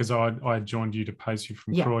because I joined you to pace you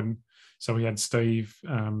from Croydon. So we had Steve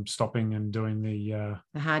stopping and doing the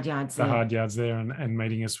hard yards there and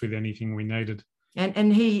meeting us with anything we needed.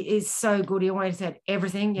 And he is so good. He always had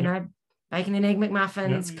everything, bacon and egg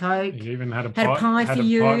McMuffins, Coke. He even had a pie for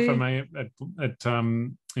me at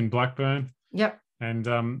in Blackburn. Yep. And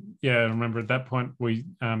I remember at that point we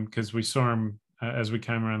because we saw him as we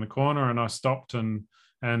came around the corner, and I stopped and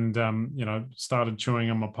started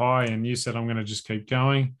chewing on my pie, and you said, I'm going to just keep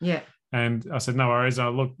going. Yeah. And I said, no worries. I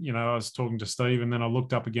looked, I was talking to Steve, and then I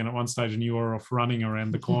looked up again at one stage and you were off running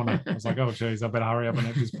around the corner. I was like, oh, geez, I better hurry up and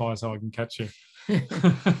eat this pie so I can catch you. I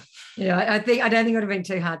don't think it would have been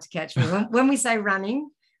too hard to catch me. When we say running,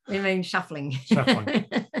 We mean shuffling. Shuffling.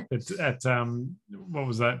 It's at what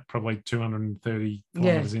was that? Probably 230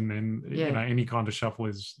 kilometers in. Then any kind of shuffle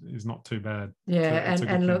is not too bad. Yeah, it's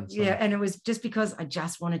and look, thing, so. yeah, and it was just because I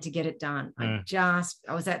just wanted to get it done. I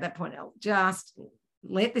was at that point. I'll just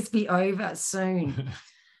let this be over soon.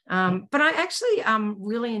 But I actually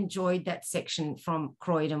really enjoyed that section from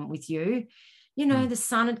Croydon with you. The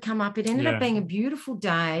sun had come up. It ended up being a beautiful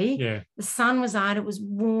day. Yeah. The sun was out. It was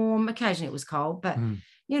warm. Occasionally it was cold, but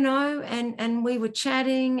and we were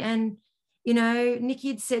chatting, and Nikki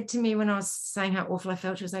had said to me when I was saying how awful I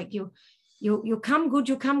felt, she was like, you'll come good,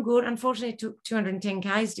 Unfortunately, it took 210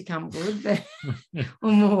 Ks to come good, but,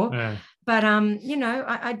 or more. Yeah. But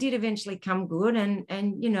I did eventually come good, and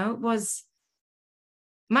it was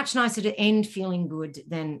much nicer to end feeling good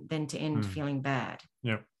than to end feeling bad.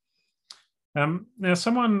 Yeah. Now,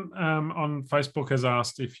 someone on Facebook has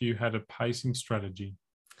asked if you had a pacing strategy.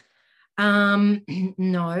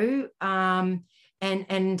 No.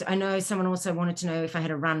 And I know someone also wanted to know if I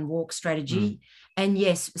had a run-walk strategy. And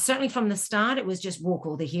yes, certainly from the start, it was just walk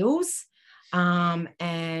all the hills. And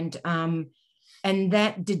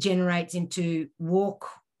that degenerates into walk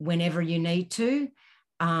whenever you need to.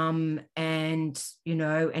 And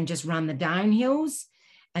just run the downhills.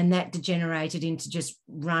 And that degenerated into just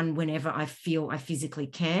run whenever I feel I physically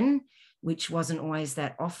can, which wasn't always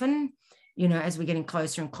that often, as we're getting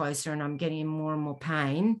closer and closer and I'm getting in more and more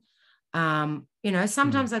pain.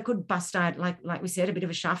 Sometimes I could bust out, like we said, a bit of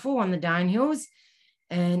a shuffle on the downhills.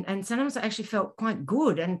 And sometimes I actually felt quite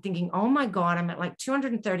good and thinking, oh my God, I'm at like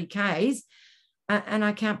 230 Ks and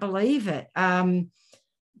I can't believe it.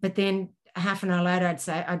 But then half an hour later,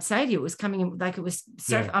 I'd say to you, it was coming in like it was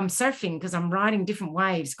I'm surfing because I'm riding different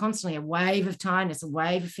waves constantly, a wave of tiredness, a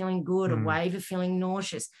wave of feeling good, a wave of feeling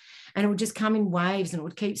nauseous. And it would just come in waves and it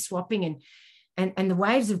would keep swapping. And the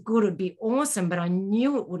waves of good would be awesome, but I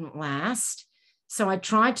knew it wouldn't last. So I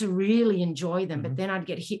tried to really enjoy them, but then I'd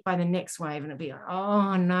get hit by the next wave and it'd be like,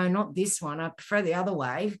 oh no, not this one. I prefer the other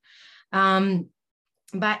wave. But,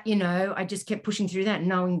 I just kept pushing through that,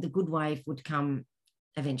 knowing the good wave would come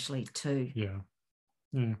eventually too. Yeah.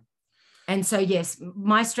 And so, yes,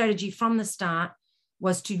 my strategy from the start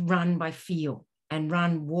was to run by feel and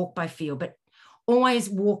walk by feel, but always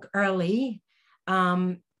walk early.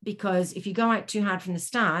 Because if you go out too hard from the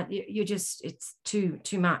start, it's too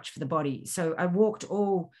much for the body. So I walked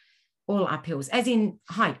all uphills, as in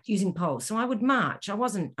height, using poles. So I would march. I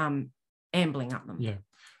wasn't ambling up them. Yeah.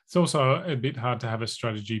 It's also a bit hard to have a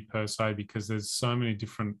strategy per se because there's so many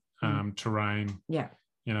different terrain. Yeah.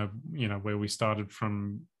 Where we started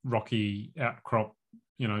from rocky outcrop,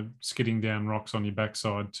 skidding down rocks on your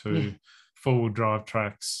backside to four-wheel drive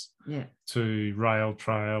tracks, to rail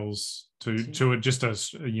trails, to just a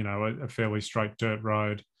fairly straight dirt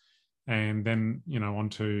road, and then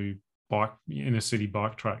onto inner city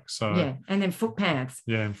bike tracks. So and then footpaths.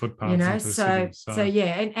 Yeah, and footpaths. Into the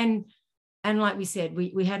city, and like we said,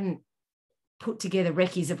 we hadn't put together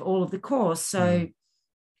recce's of all of the course, so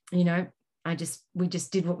we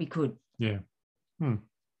just did what we could. Yeah.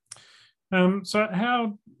 So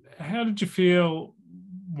how did you feel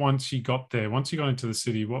once you got there? Once you got into the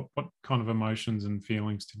city, what kind of emotions and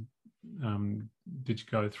feelings did you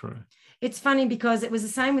go through? It's funny because it was the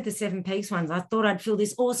same with the Seven Peaks ones. I thought I'd feel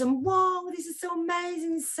this awesome, whoa, this is so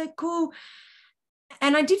amazing, this is so cool.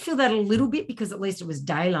 And I did feel that a little bit because at least it was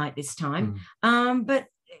daylight this time. But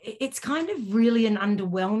it's kind of really an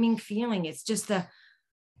underwhelming feeling. It's just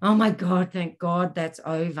oh my God, thank God that's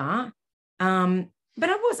over. But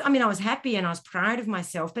I was happy and I was proud of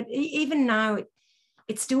myself. But even now,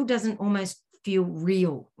 it still doesn't almost feel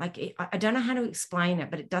real. Like I don't know how to explain it,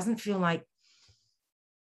 but it doesn't feel like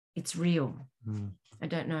it's real. I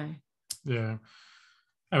don't know. Yeah.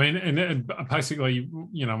 I mean, and basically,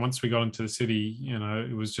 once we got into the city,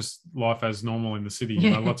 it was just life as normal in the city.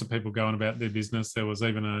 Lots of people going about their business. There was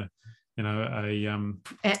even a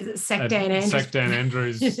Sack Dan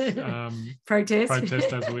Andrews protest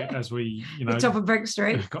as we the top of Burke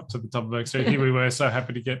Street got to the top of Burke Street. Here we were so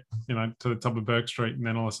happy to get to the top of Burke Street, and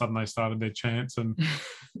then all of a sudden they started their chants and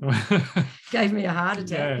gave me a heart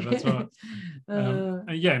attack. Yeah, that's right.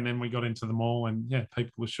 And then we got into the mall, and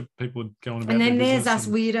people were going about. And then there's us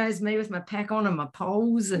weirdos, me with my pack on and my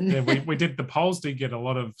poles, and we did. The poles did get a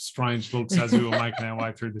lot of strange looks as we were making our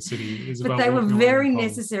way through the city. But they were very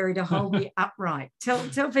necessary to hold me upright. Tell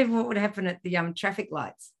people what would happen at the traffic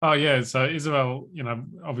lights. Oh yeah, so Isabel,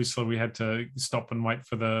 obviously we had to stop and wait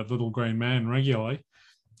for the little green man regularly,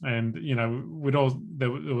 and there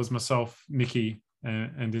was myself, Nikki,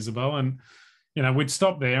 and Isabel, and we'd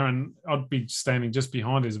stop there, and I'd be standing just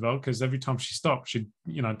behind Isabel because every time she stopped, she'd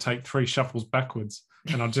take 3 shuffles backwards.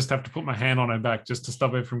 and I'd just have to put my hand on her back just to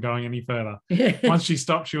stop her from going any further. Yeah. Once she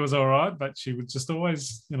stopped, she was all right, but she would just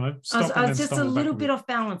always, stop. I was just a little bit off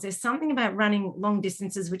balance. There's something about running long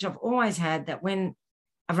distances, which I've always had, that when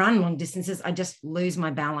I run long distances, I just lose my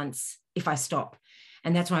balance if I stop.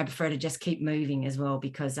 And that's why I prefer to just keep moving as well,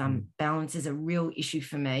 because balance is a real issue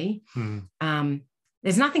for me.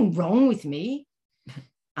 There's nothing wrong with me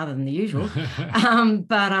other than the usual.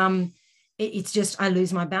 But it's just I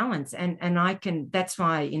lose my balance. And I can, that's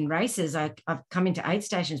why in races, I've come into aid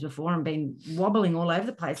stations before and been wobbling all over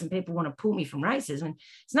the place, and people want to pull me from races. And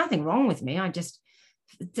there's nothing wrong with me.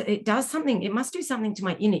 It does something. It must do something to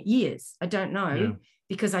my inner ears. I don't know,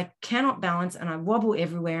 because I cannot balance and I wobble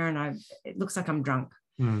everywhere, and it looks like I'm drunk,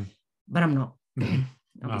 but I'm not,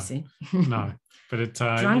 obviously. No. But it's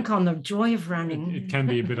drunk on the joy of running. It can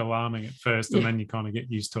be a bit alarming at first, and then you kind of get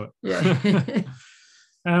used to it. Yeah.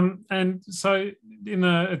 And so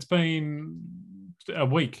it's been a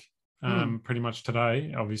week, pretty much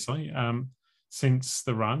today, obviously, since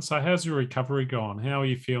the run. So how's your recovery gone? How are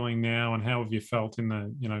you feeling now, and how have you felt in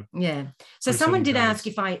the, Yeah. So someone did ask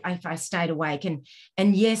if I stayed awake,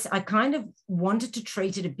 and yes, I kind of wanted to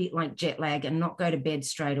treat it a bit like jet lag and not go to bed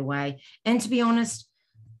straight away. And to be honest,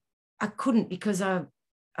 I couldn't, because I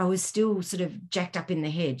was still sort of jacked up in the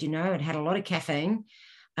head, I'd had a lot of caffeine,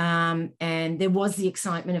 and there was the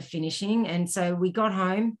excitement of finishing. And so we got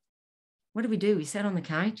home. What did we do? We sat on the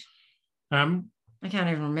couch. I can't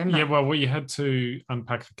even remember. Yeah, well, you had to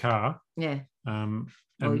unpack the car. Yeah.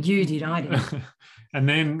 Well, you did, I didn't. And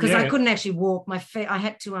then, because I couldn't actually walk. My feet, I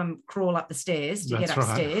had to crawl up the stairs to get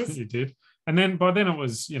upstairs. Right. You did. And then by then it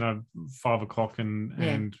was, 5 o'clock,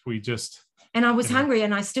 and we just... And I was hungry,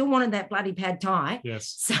 and I still wanted that bloody pad thai.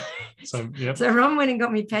 Yes. So Ron went and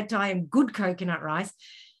got me pad thai and good coconut rice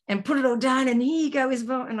and put it all down, and here you go as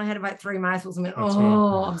well. And I had about 3 mouthfuls and went, right.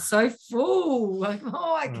 I'm so full. Like,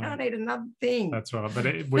 I can't eat another thing. That's right. But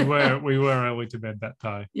we were early to bed that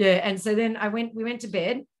day. Yeah. And so then we went to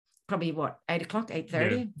bed, probably 8 o'clock,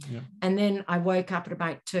 8:30. Yeah. And then I woke up at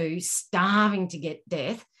about 2, starving to get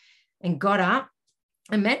death, and got up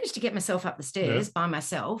and managed to get myself up the stairs by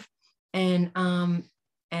myself. And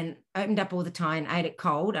opened up all the Thai and ate it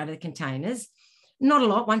cold out of the containers. Not a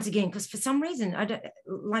lot, once again, because for some reason,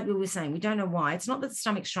 like we were saying, we don't know why. It's not that the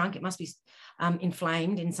stomach shrunk. It must be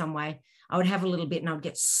inflamed in some way. I would have a little bit and I would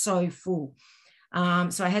get so full.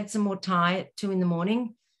 So I had some more Thai at 2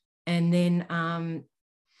 a.m, and then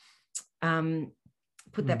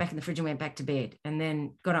put that back in the fridge and went back to bed, and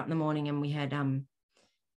then got up in the morning and we had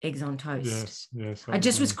eggs on toast. Yes. I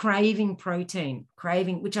just was craving protein,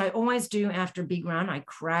 which I always do after a big run. I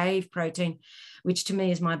crave protein, which to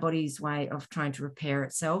me is my body's way of trying to repair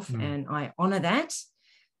itself. And I honor that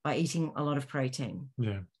by eating a lot of protein.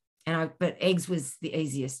 Yeah. But eggs was the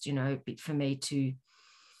easiest, bit for me to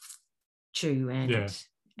chew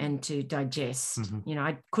and to digest.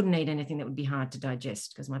 I couldn't eat anything that would be hard to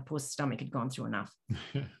digest, because my poor stomach had gone through enough.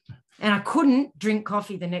 And I couldn't drink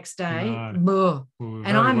coffee the next day. No.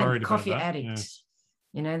 And I'm a coffee addict.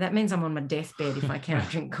 Yeah. That means I'm on my deathbed if I can't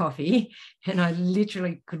drink coffee. And I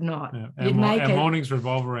literally could not. Yeah. Our mornings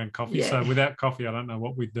revolve around coffee. Yeah. So without coffee, I don't know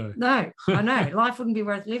what we'd do. No, I know. Life wouldn't be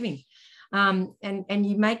worth living. And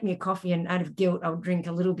you make me a coffee, and out of guilt, I'll drink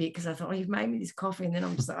a little bit, because I thought, you've made me this coffee, and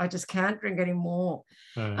then I just can't drink anymore.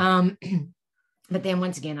 But then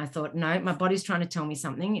once again, I thought, no, my body's trying to tell me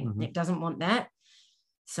something. It doesn't want that.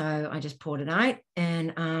 So I just poured it out,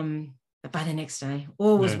 and but by the next day,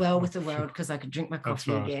 all was well with the world, because I could drink my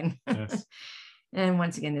coffee again. Yes. And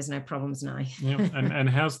once again, there's no problems now. Yeah. And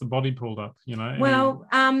how's the body pulled up? Well,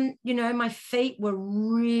 my feet were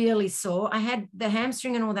really sore. I had the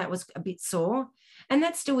hamstring and all that was a bit sore, and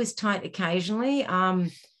that still is tight occasionally.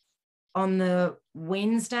 On the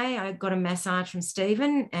Wednesday, I got a massage from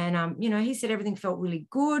Stephen, and he said everything felt really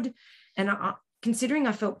good. And considering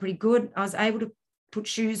I felt pretty good, I was able to put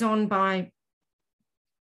shoes on by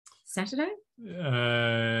Saturday.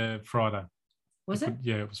 Friday. Was it?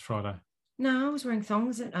 Yeah, it was Friday. No, I was wearing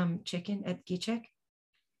thongs at gear check.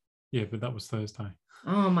 Yeah, but that was Thursday.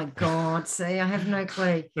 Oh my God. See, I have no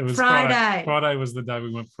clue. It was Friday. Friday was the day we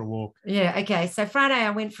went for a walk. Yeah. Okay. So Friday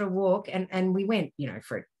I went for a walk, and we went,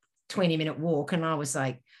 for a 20-minute walk, and I was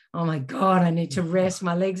like, oh my God, I need to rest.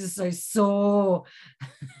 My legs are so sore.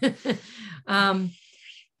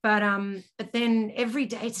 But then every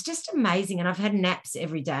day, it's just amazing. And I've had naps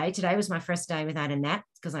every day. Today was my first day without a nap,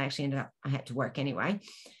 because I actually I had to work anyway.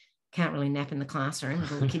 Can't really nap in the classroom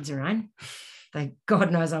with all the kids around. God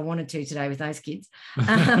knows I wanted to today with those kids.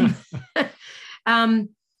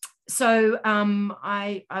 So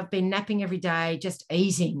I've been napping every day, just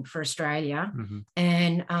eating for Australia. Mm-hmm.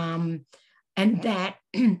 And And that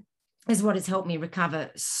is what has helped me recover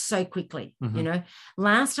so quickly. You know,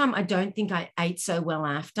 last time I don't think I ate so well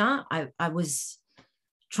after. I was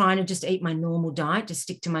trying to just eat my normal diet, to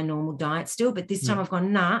stick to my normal diet still. But this time I've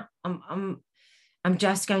gone, nah, I'm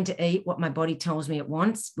just going to eat what my body tells me it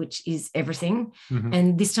wants, which is everything.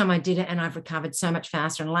 And this time I did it, and I've recovered so much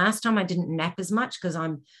faster. And last time I didn't nap as much because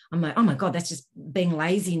I'm like, oh my God, that's just being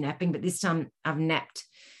lazy napping. But this time I've napped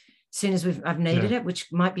as soon as I've needed it, which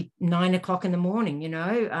might be 9 o'clock in the morning. You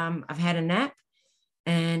know, I've had a nap,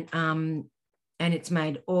 and it's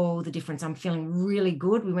made all the difference. I'm feeling really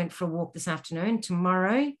good. We went for a walk this afternoon.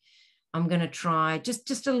 Tomorrow, I'm going to try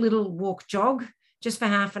just a little walk jog, just for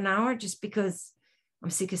half an hour, just because I'm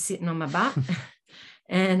sick of sitting on my butt.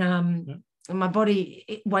 And my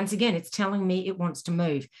body, once again, it's telling me it wants to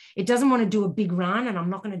move. It doesn't want to do a big run, and I'm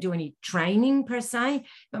not going to do any training per se,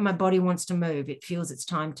 but my body wants to move. It feels it's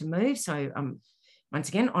time to move. So once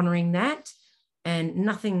again, honoring that, and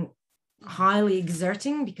nothing highly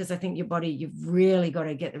exerting, because I think your body, you've really got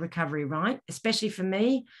to get the recovery right. Especially for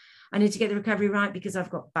me, I need to get the recovery right because I've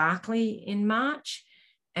got Barkley in March.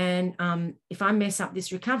 And if I mess up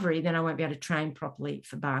this recovery, then I won't be able to train properly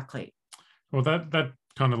for Barkley. Well, that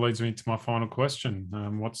kind of leads me to my final question.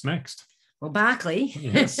 What's next? Well, Barkley.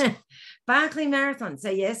 Yes. Barkley Marathon. So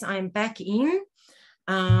yes, I'm back in.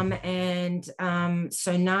 So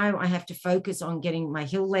now I have to focus on getting my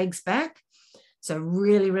hill legs back. So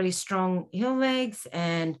really, really strong hill legs.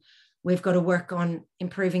 And we've got to work on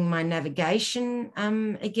improving my navigation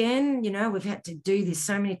again. You know, we've had to do this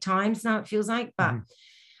so many times now, it feels like, but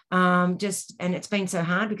and it's been so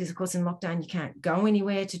hard because, of course, in lockdown, you can't go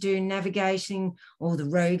anywhere to do navigation. All the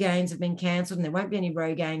row gains have been cancelled, and there won't be any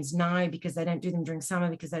row gains now because they don't do them during summer,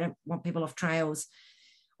 because they don't want people off trail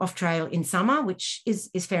in summer, which is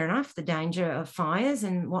fair enough, the danger of fires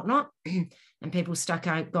and whatnot, and people stuck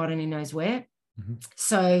out God only knows where.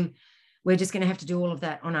 So we're just going to have to do all of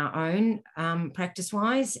that on our own,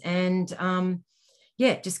 practice-wise, and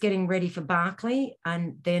just getting ready for Barkley.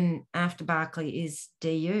 And then after Barkley is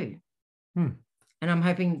DU. And I'm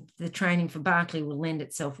hoping the training for Barkley will lend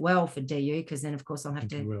itself well for DU, because then, of course, I'll have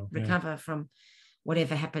to recover from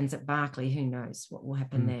whatever happens at Barkley. Who knows what will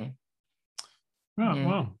happen there.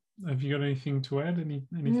 Well, have you got anything to add? Anything?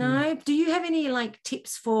 No. Do you have any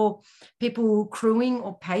tips for people crewing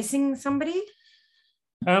or pacing somebody?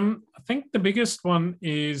 I think the biggest one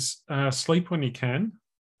is sleep when you can.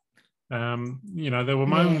 There were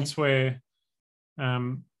moments where,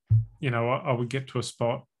 I would get to a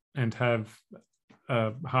spot and have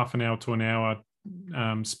half an hour to an hour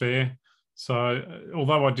spare. So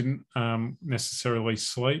although I didn't necessarily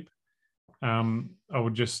sleep, I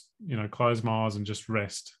would just, close my eyes and just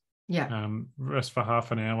rest. Rest for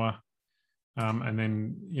half an hour. And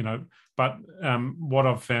then, what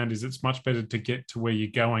I've found is it's much better to get to where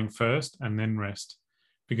you're going first and then rest.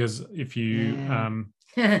 Because if you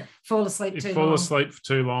fall asleep for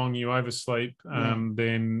too long, you oversleep,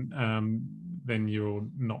 then you're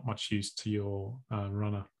not much use to your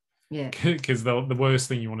runner. Because the worst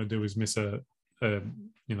thing you want to do is miss a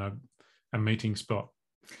meeting spot.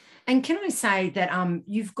 And can I say that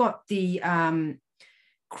you've got the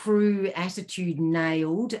crew attitude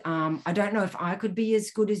nailed. I don't know if I could be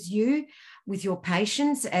as good as you with your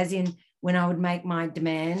patience, as in when I would make my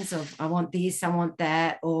demands of I want this, I want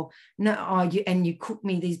that, or no, you cook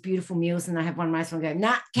me these beautiful meals, and I have one race and I go,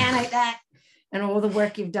 nah, can't eat that. And all the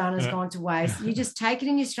work you've done has gone to waste. You just take it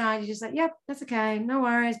in your stride. You're just like, yep, that's okay. No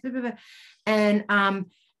worries. Blah, blah, blah. And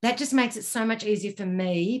that just makes it so much easier for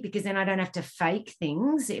me, because then I don't have to fake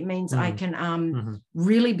things. It means I can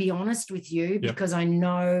really be honest with you, because I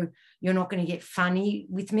know you're not going to get funny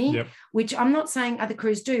with me, which I'm not saying other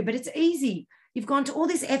crews do, but it's easy. You've gone to all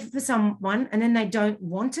this effort for someone and then they don't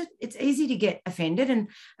want it. It's easy to get offended. And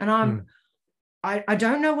I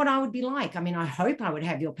don't know what I would be like. I mean, I hope I would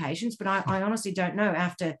have your patience, but I honestly don't know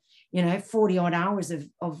after, 40 odd hours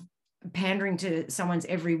of pandering to someone's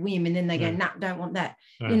every whim, and then they go, nah, don't want that.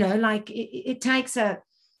 It takes a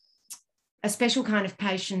special kind of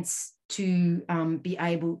patience to be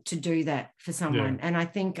able to do that for someone. And I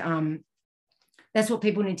think that's what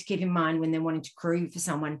people need to keep in mind when they're wanting to crew for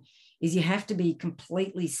someone, is you have to be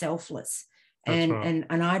completely selfless. And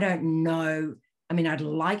I don't know. I mean, I'd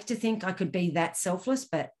like to think I could be that selfless,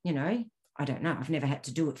 but, I don't know. I've never had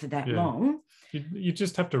to do it for that long. You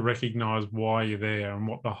just have to recognize why you're there and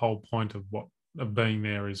what the whole point of being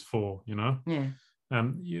there is for,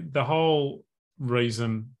 the whole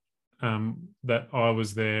reason that I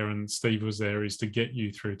was there and Steve was there is to get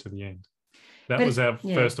you through to the end. That was our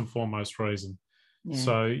first and foremost reason.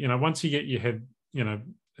 So, once you get your head,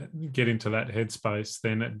 get into that headspace,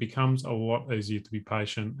 then it becomes a lot easier to be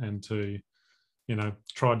patient and to,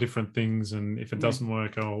 try different things. And if it doesn't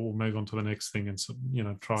work, we'll move on to the next thing and,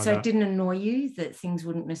 try that. So it didn't annoy you that things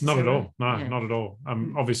wouldn't necessarily? Not at all. No, not at all.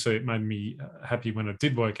 Obviously, it made me happy when it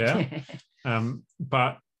did work out.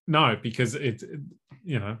 But no, because I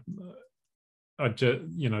just,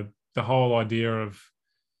 the whole idea of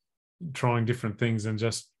trying different things and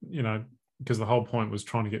just, because the whole point was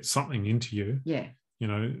trying to get something into you. Yeah.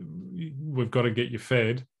 We've got to get you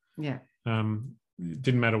fed. Yeah. It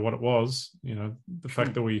didn't matter what it was, the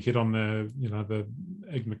fact that we hit on the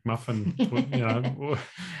Egg McMuffin,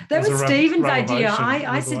 that was Stephen's idea. I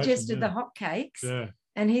revelation, suggested the hotcakes. Yeah.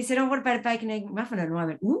 And he said, what about a bacon egg muffin? And I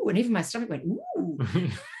went, ooh, and even my stomach went, ooh.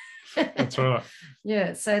 That's right.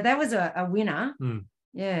 Yeah. So that was a winner. Mm.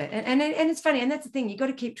 Yeah. And it's funny. And that's the thing. You got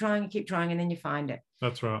to keep trying and then you find it.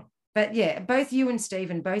 That's right. But yeah, both you and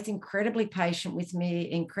Stephen, both incredibly patient with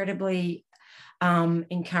me, incredibly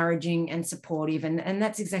encouraging and supportive. And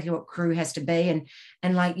that's exactly what crew has to be.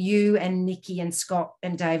 And like you and Nikki and Scott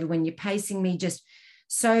and David, when you're pacing me, just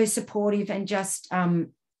so supportive and just,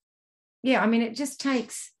 it just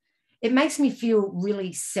takes, it makes me feel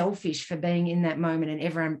really selfish for being in that moment and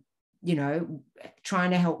everyone,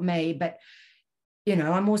 trying to help me. But,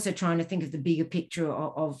 I'm also trying to think of the bigger picture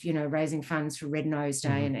of raising funds for Red Nose Day.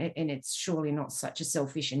 Mm-hmm. And it's surely not such a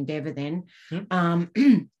selfish endeavor then. Yep.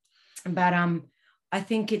 But I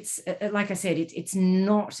think it's, like I said, it's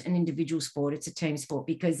not an individual sport. It's a team sport,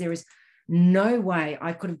 because there is no way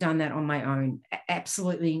I could have done that on my own.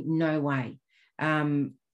 Absolutely no way.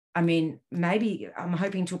 Maybe I'm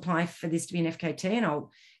hoping to apply for this to be an FKT, and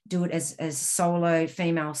I'll do it as solo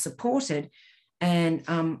female supported. And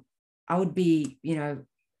I would be,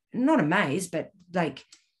 not amazed, but like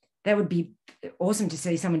that would be awesome to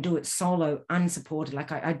see someone do it solo, unsupported.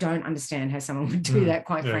 Like I don't understand how someone would do that,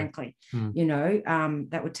 quite frankly.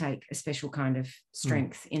 That would take a special kind of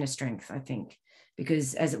strength, inner strength, I think,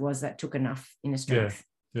 because as it was, that took enough inner strength.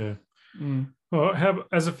 Yeah. Well,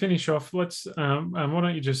 as a finish off, let's why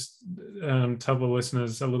don't you just tell the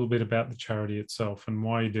listeners a little bit about the charity itself and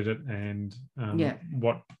why you did it, and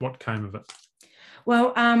what came of it.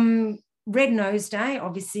 Well, Red Nose Day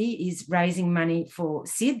obviously is raising money for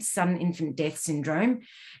SIDS, sudden infant death syndrome,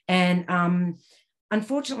 and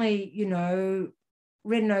unfortunately,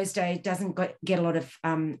 Red Nose Day doesn't get a lot of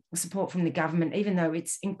support from the government, even though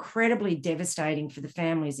it's incredibly devastating for the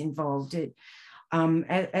families involved.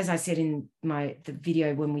 As I said in the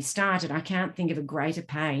video when we started, I can't think of a greater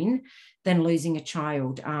pain than losing a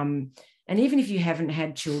child. And even if you haven't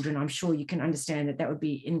had children, I'm sure you can understand that would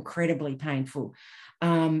be incredibly painful.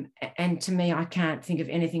 And to me, I can't think of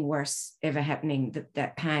anything worse ever happening,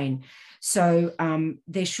 that pain. So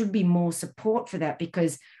there should be more support for that,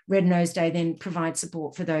 because Red Nose Day then provides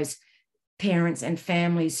support for those parents and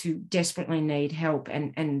families who desperately need help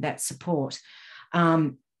and that support.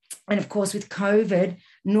 And of course, with COVID,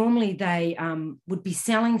 normally they would be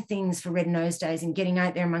selling things for Red Nose Days and getting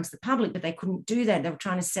out there amongst the public, but they couldn't do that. They were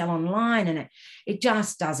trying to sell online, and it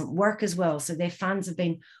just doesn't work as well. So their funds have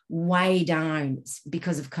been way down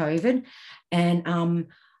because of COVID. And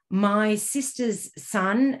my sister's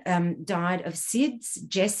son died of SIDS,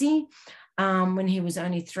 Jesse, when he was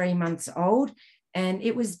only 3 months old. And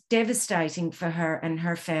it was devastating for her and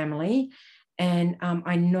her family. And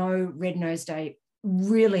I know Red Nose Day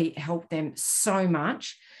really helped them so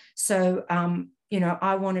much. So,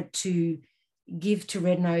 I wanted to give to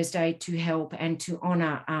Red Nose Day to help and to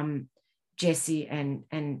honour Jesse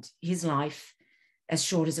and his life, as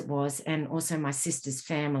short as it was, and also my sister's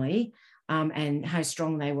family, and how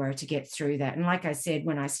strong they were to get through that. And like I said,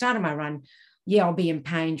 when I started my run, I'll be in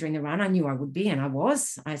pain during the run. I knew I would be, and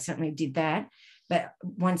I certainly did that. But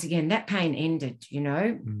once again, that pain ended,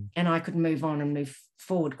 and I could move on and move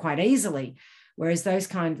forward quite easily. Whereas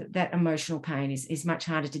that emotional pain is much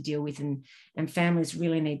harder to deal with, and families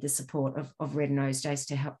really need the support of Red Nose Days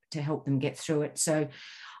to help them get through it. So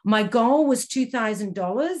my goal was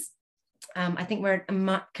 $2,000. I think we're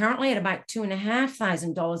currently at about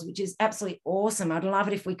 $2,500, which is absolutely awesome. I'd love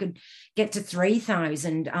it if we could get to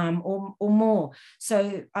 3,000 or more.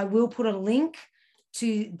 So I will put a link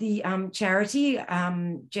to the charity.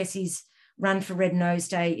 Jesse's Run for Red Nose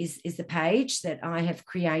Day is the page that I have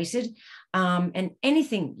created, and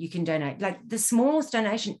anything you can donate, like the smallest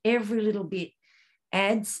donation, every little bit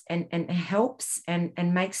adds and helps and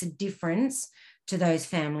makes a difference to those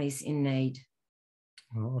families in need.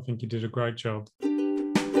 Well, I think you did a great job.